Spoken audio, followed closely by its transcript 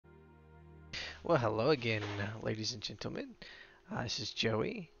Well, hello again, ladies and gentlemen. This is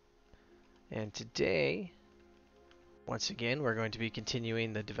Joey, and today, once again, we're going to be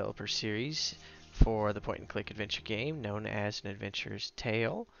continuing the developer series for the point-and-click adventure game known as An Adventurer's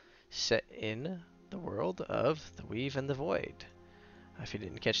Tale, set in the world of The Weave and the Void. If you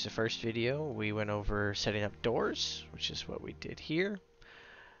didn't catch the first video, we went over setting up doors, which is what we did here.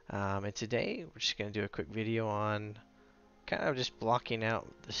 And today, we're just going to do a quick video on kind of just blocking out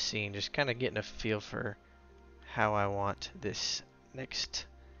the scene, just kind of getting a feel for how I want this next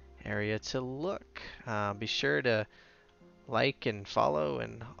area to look. Be sure to like and follow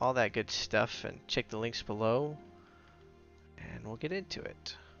and all that good stuff, and check the links below, and we'll get into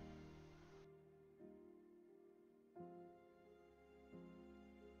it.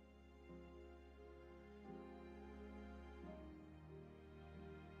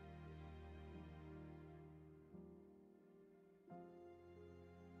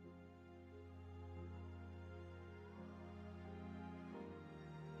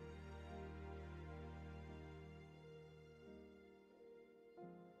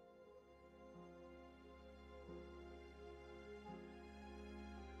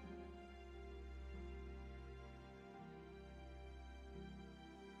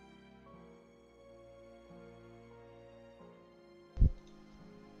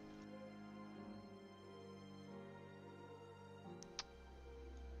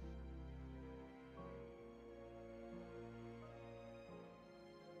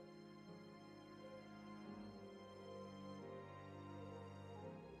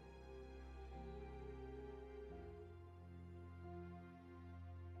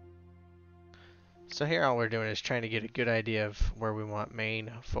 So here all we're doing is trying to get a good idea of where we want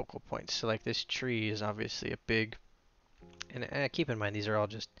main focal points. So like this tree is obviously a big, and keep in mind these are all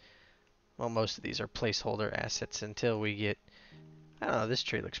just, well, most of these are placeholder assets until we get, I don't know, this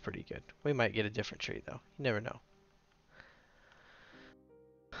tree looks pretty good. We might get a different tree though, you never know.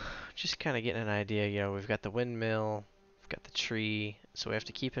 Just kind of getting an idea, we've got the windmill, we've got the tree, so we have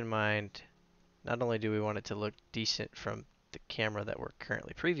to keep in mind, not only do we want it to look decent from the camera that we're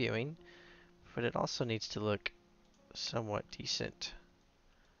currently previewing, but it also needs to look somewhat decent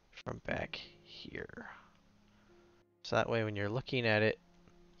from back here. So that way when you're looking at it,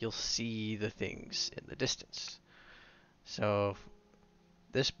 you'll see the things in the distance. So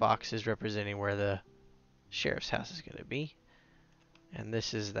this box is representing where the sheriff's house is going to be, and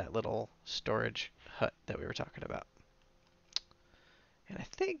this is that little storage hut that we were talking about. And I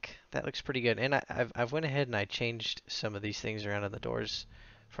think that looks pretty good. And I've went ahead and I changed some of these things around on the doors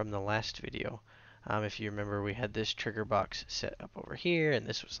from the last video. If you remember, we had this trigger box set up over here, and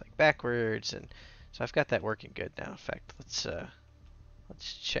this was like backwards, and so I've got that working good now. In fact, let's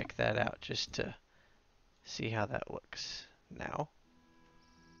check that out just to see how that looks now.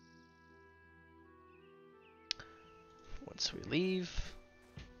 Once we leave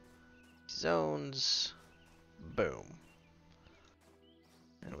zones, boom,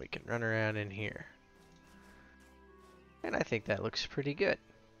 and we can run around in here. And I think that looks pretty good.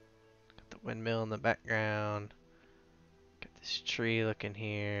 Got the windmill in the background. Got this tree looking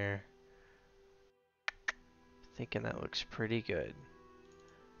here. Thinking that looks pretty good.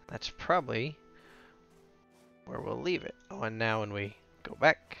 That's probably where we'll leave it. Oh, and now when we go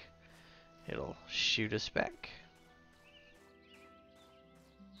back, it'll shoot us back.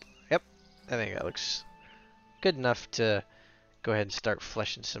 Yep, I think that looks good enough to go ahead and start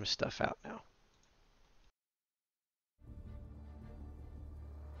fleshing some stuff out now.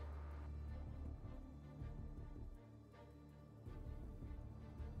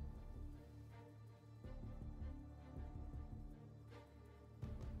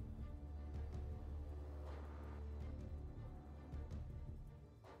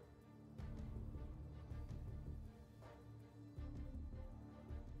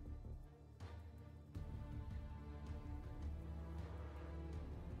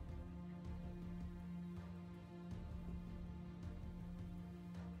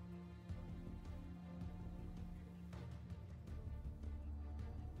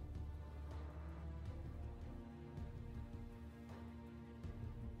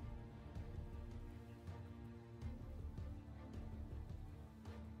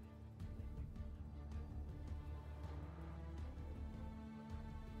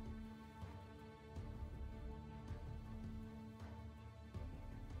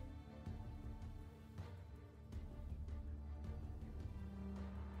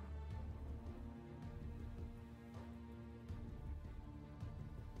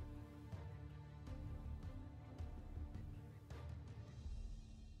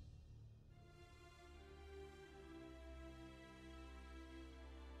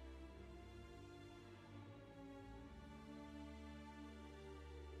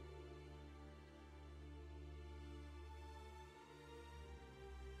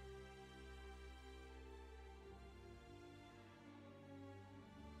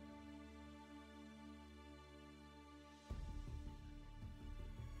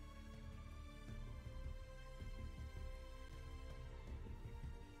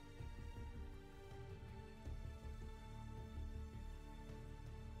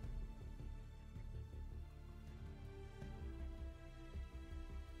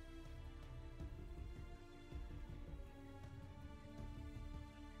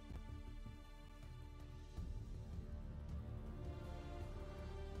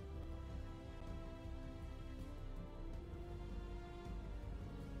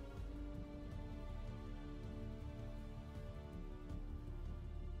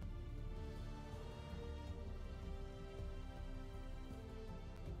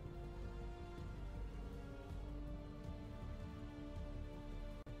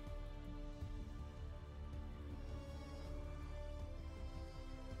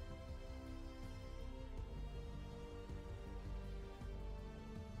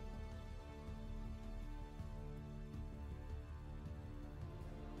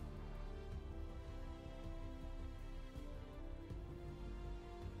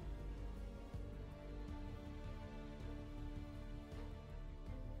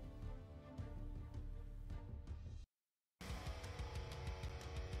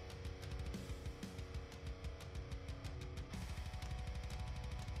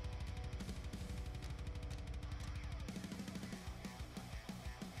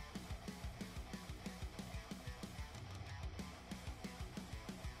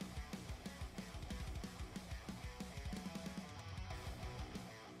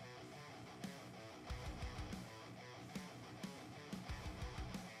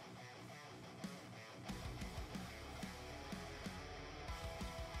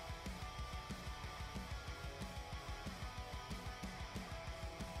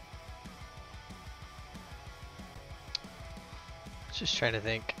 Just trying to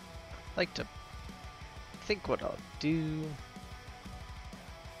think. Like to think what I'll do.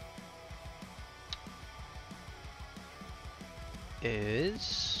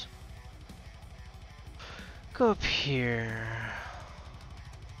 Is go up here.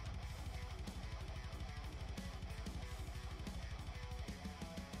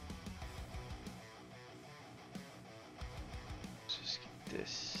 Just get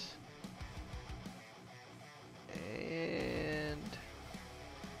this. And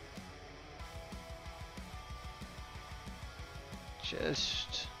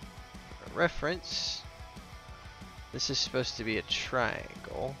just for reference, this is supposed to be a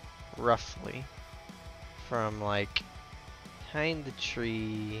triangle, roughly, from like behind the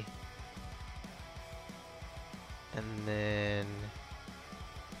tree and then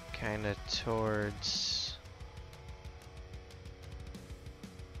kind of towards,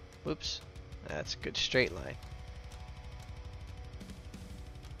 whoops, that's a good straight line.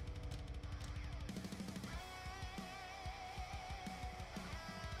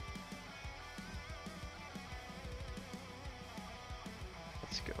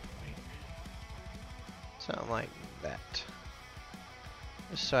 Let's go something like that.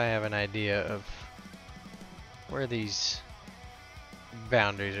 Just so I have an idea of where these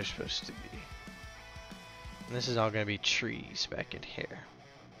boundaries are supposed to be. And this is all going to be trees back in here.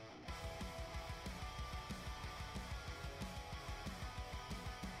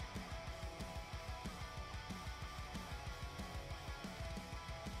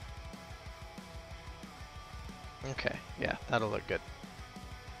 Okay, yeah, that'll look good.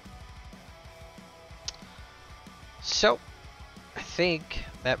 So, I think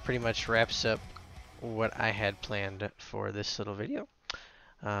that pretty much wraps up what I had planned for this little video.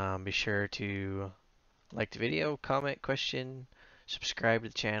 Be sure to like the video, comment, question, subscribe to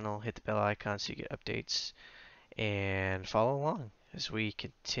the channel, hit the bell icon so you get updates, and follow along as we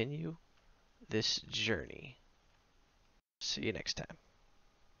continue this journey. See you next time.